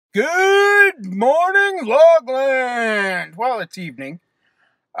Good morning, Logland. Well, it's evening.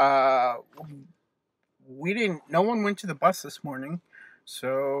 No one went to the bus this morning,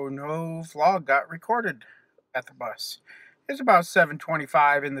 so no vlog got recorded at the bus. It's about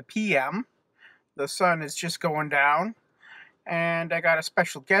 7:25 in the PM. The sun is just going down, and I got a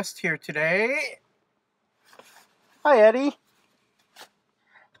special guest here today. Hi, Eddie.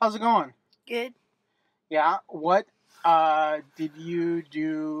 How's it going? Good. Yeah. What did you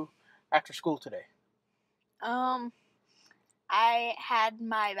do after school today? I had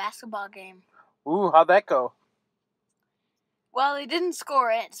my basketball game. Ooh, how'd that go? Well, they didn't score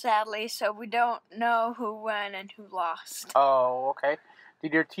it, sadly, so we don't know who won and who lost. Oh, okay.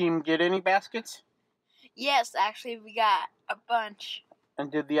 Did your team get any baskets? Yes, actually, we got a bunch.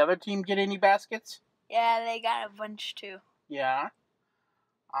 And did the other team get any baskets? Yeah, they got a bunch too. Yeah.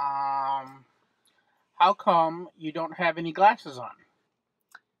 How come you don't have any glasses on?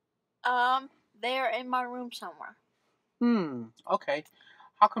 They're in my room somewhere. Okay.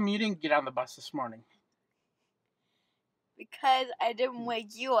 How come you didn't get on the bus this morning? Because I didn't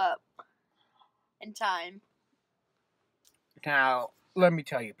wake you up in time. Now, let me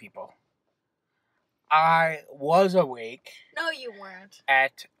tell you, people. I was awake No, you weren't. I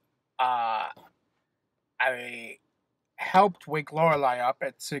helped wake Lorelai up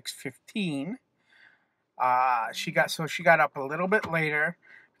at 6:15. She got up a little bit later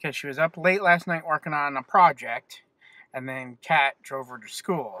because she was up late last night working on a project, and then Kat drove her to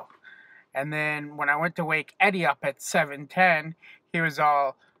school. And then when I went to wake Eddie up at 7:10, he was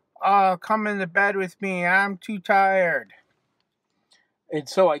all, "Oh, come into bed with me. I'm too tired." And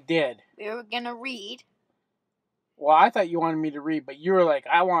so I did. We were gonna read. Well, I thought you wanted me to read, but you were like,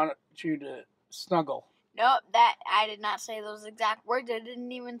 "I want you to snuggle." Nope, that I did not say those exact words. I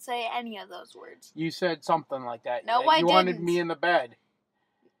didn't even say any of those words. You said something like that. No, I didn't. You wanted me in the bed.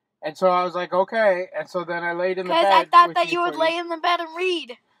 And so I was like, okay. And so then I laid in the bed. Because I thought that you would lay in the bed and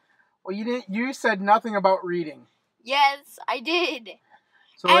read. Well, you didn't. You said nothing about reading. Yes, I did.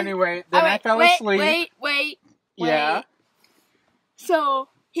 So anyway, then I fell asleep. Wait. Yeah. So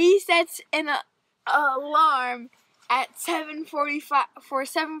he sets an alarm at 7:45 for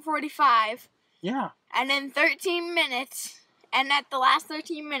 7:45. Yeah. And in 13 minutes, and at the last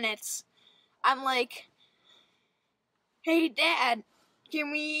 13 minutes, I'm like, "Hey, Dad,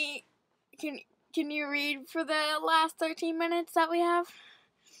 can you read for the last 13 minutes that we have?"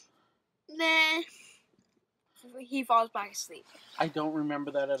 Nah. He falls back asleep. I don't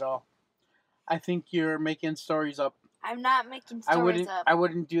remember that at all. I think you're making stories up. I'm not making stories up. I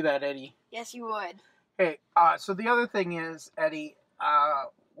wouldn't do that, Eddie. Yes, you would. Hey, so the other thing is, Eddie,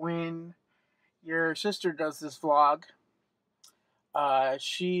 when your sister does this vlog,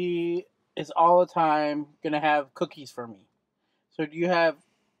 she is all the time gonna have cookies for me. So do you have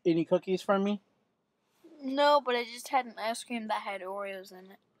any cookies for me? No, but I just had an ice cream that had Oreos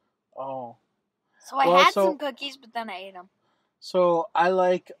in it. Oh. So I had some cookies, but then I ate them. So I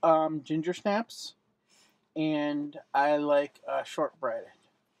like ginger snaps, and I like shortbread.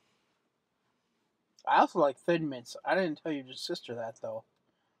 I also like Thin Mints. I didn't tell your sister that, though.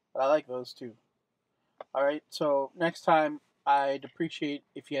 But I like those, too. Alright, so next time, I'd appreciate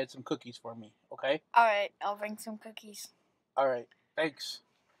if you had some cookies for me, okay? Alright, I'll bring some cookies. Alright, thanks.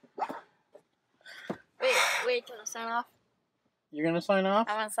 Wait till I sign off. You're gonna sign off?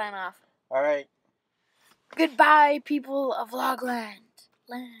 I'm gonna sign off. Alright. Goodbye, people of Logland.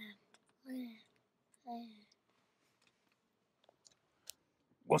 Land.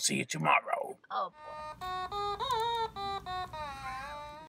 We'll see you tomorrow. Oh, boy.